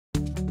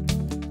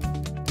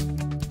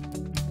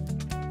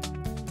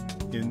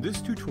In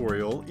this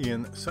tutorial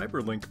in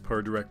CyberLink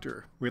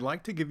PowerDirector, we'd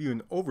like to give you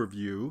an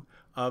overview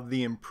of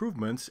the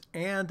improvements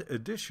and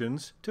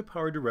additions to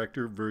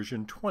PowerDirector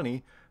version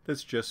 20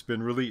 that's just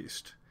been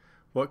released.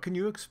 What can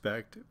you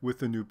expect with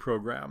the new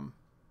program?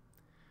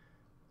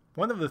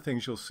 One of the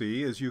things you'll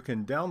see is you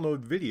can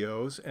download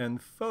videos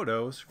and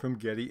photos from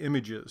Getty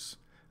Images.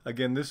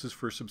 Again, this is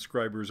for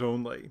subscribers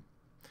only.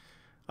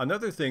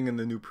 Another thing in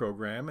the new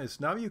program is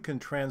now you can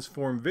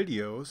transform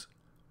videos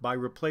by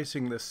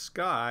replacing the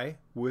sky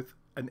with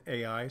an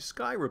AI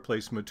sky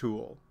replacement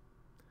tool.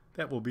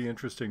 That will be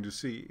interesting to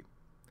see.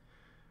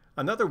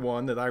 Another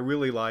one that I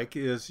really like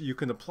is you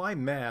can apply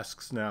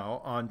masks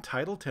now on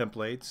title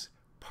templates,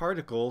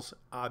 particles,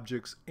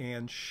 objects,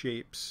 and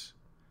shapes.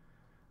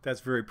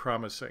 That's very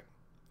promising.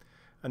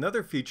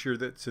 Another feature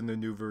that's in the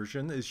new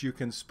version is you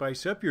can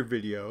spice up your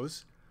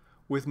videos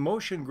with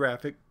motion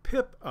graphic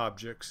pip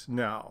objects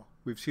now.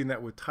 We've seen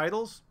that with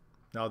titles.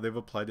 Now they've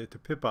applied it to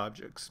pip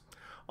objects.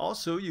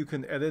 Also, you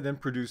can edit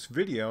and produce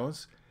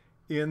videos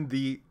in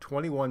the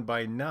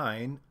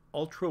 21:9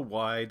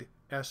 ultra-wide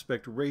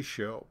aspect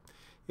ratio,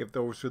 if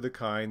those are the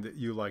kind that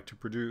you like to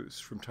produce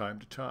from time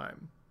to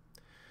time.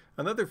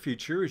 Another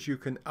feature is you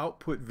can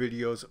output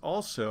videos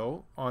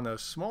also on a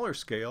smaller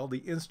scale,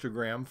 the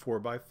Instagram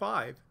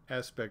 4:5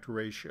 aspect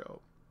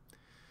ratio.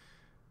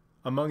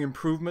 Among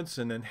improvements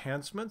and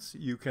enhancements,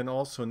 you can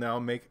also now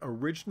make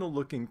original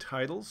looking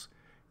titles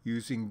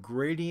using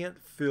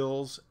gradient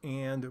fills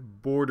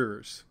and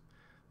borders.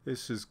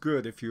 This is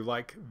good if you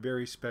like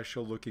very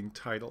special looking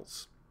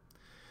titles.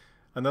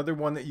 Another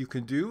one that you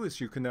can do is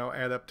you can now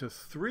add up to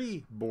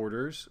 3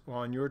 borders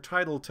on your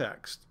title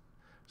text.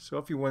 So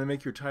if you want to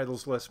make your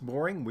titles less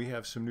boring, we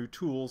have some new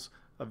tools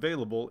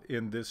available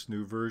in this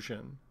new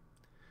version.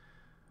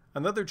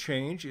 Another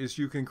change is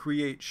you can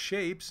create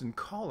shapes and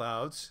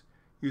callouts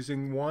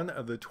using one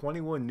of the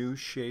 21 new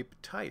shape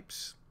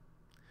types.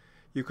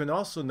 You can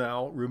also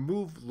now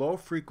remove low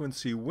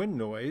frequency wind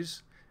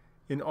noise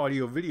in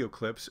audio-video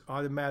clips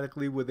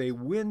automatically with a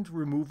wind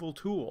removal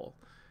tool.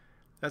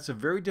 That's a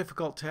very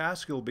difficult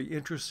task. It'll be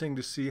interesting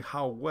to see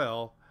how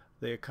well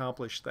they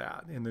accomplish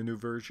that in the new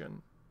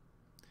version.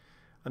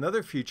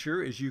 Another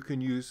feature is you can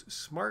use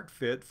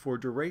SmartFit for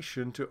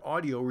duration to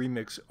audio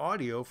remix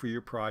audio for your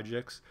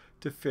projects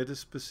to fit a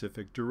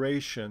specific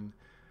duration.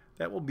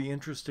 That will be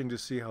interesting to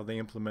see how they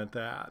implement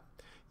that.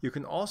 You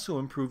can also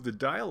improve the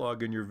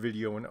dialogue in your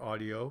video and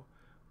audio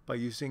by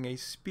using a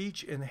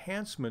speech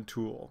enhancement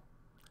tool.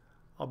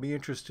 I'll be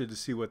interested to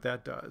see what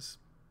that does.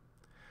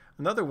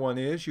 Another one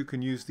is you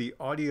can use the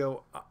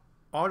auto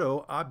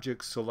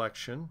object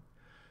selection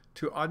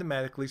to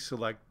automatically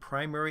select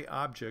primary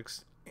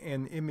objects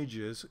and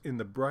images in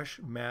the brush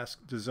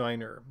mask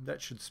designer.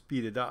 That should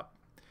speed it up.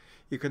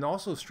 You can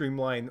also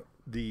streamline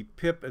the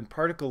pip and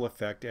particle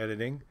effect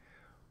editing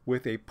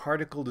with a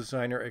Particle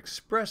Designer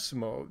Express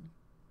mode.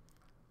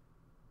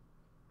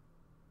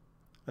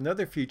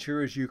 Another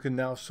feature is you can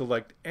now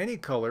select any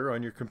color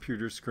on your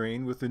computer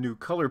screen with the new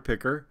color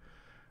picker.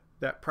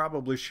 That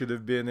probably should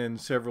have been in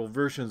several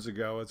versions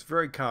ago. It's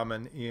very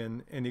common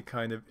in any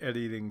kind of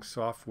editing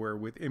software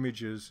with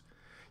images.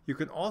 You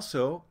can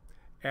also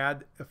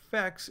add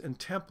effects and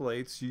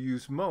templates you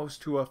use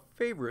most to a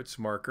favorites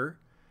marker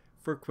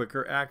for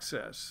quicker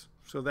access.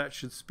 So that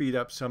should speed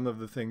up some of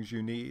the things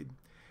you need.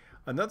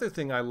 Another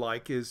thing I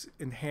like is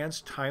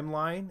enhanced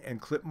timeline and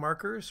clip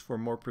markers for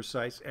more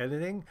precise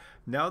editing.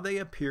 Now they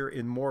appear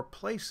in more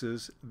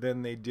places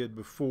than they did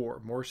before.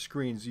 More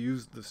screens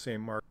use the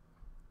same marker.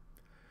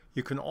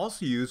 You can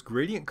also use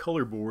gradient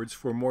color boards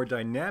for more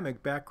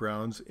dynamic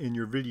backgrounds in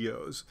your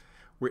videos.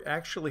 We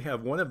actually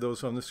have one of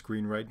those on the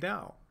screen right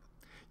now.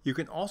 You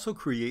can also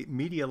create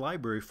media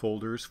library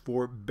folders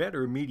for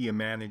better media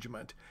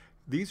management.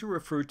 These are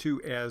referred to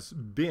as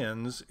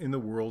bins in the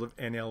world of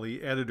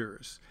NLE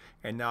editors.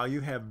 And now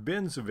you have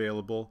bins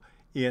available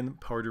in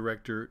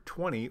PowerDirector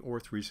 20 or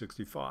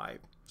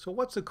 365. So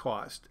what's the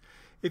cost?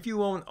 If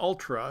you own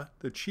Ultra,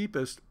 the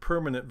cheapest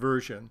permanent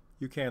version,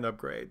 you can't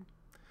upgrade.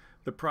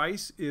 The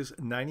price is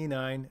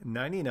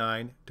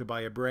 $99.99 to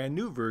buy a brand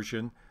new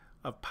version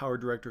of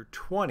PowerDirector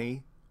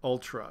 20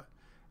 Ultra.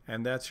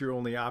 And that's your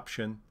only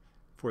option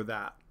for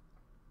that.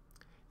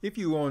 If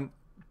you own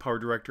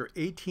PowerDirector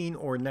 18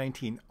 or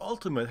 19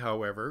 Ultimate,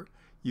 however,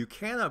 you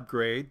can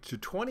upgrade to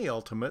 20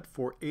 Ultimate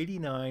for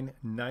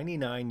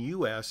 $89.99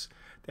 US.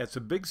 That's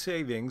a big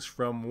savings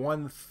from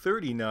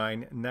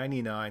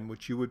 $139.99,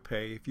 which you would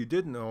pay if you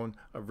didn't own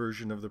a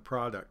version of the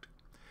product.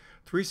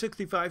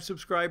 365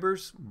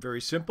 subscribers, very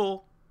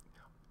simple.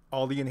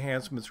 All the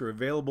enhancements are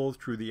available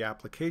through the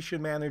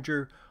application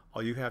manager.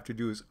 All you have to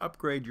do is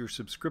upgrade your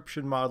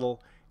subscription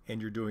model and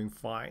you're doing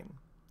fine.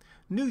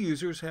 New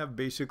users have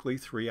basically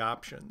 3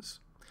 options.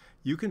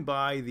 You can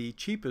buy the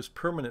cheapest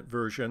permanent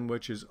version,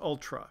 which is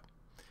Ultra.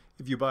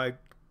 If you buy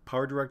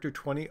PowerDirector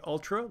 20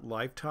 Ultra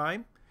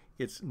Lifetime,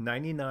 it's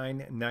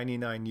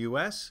 $99.99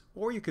 US,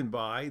 or you can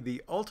buy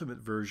the Ultimate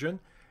version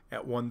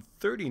at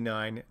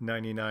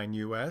 $139.99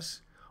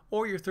 US,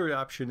 or your third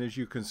option is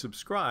you can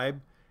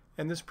subscribe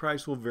and this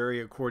price will vary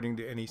according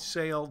to any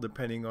sale,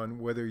 depending on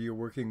whether you're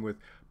working with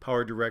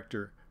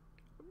PowerDirector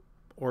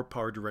or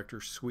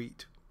PowerDirector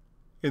Suite.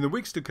 In the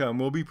weeks to come,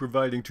 we'll be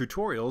providing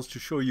tutorials to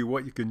show you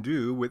what you can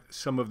do with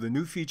some of the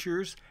new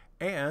features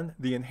and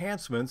the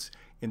enhancements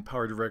in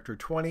PowerDirector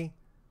 20,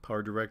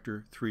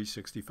 PowerDirector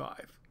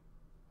 365.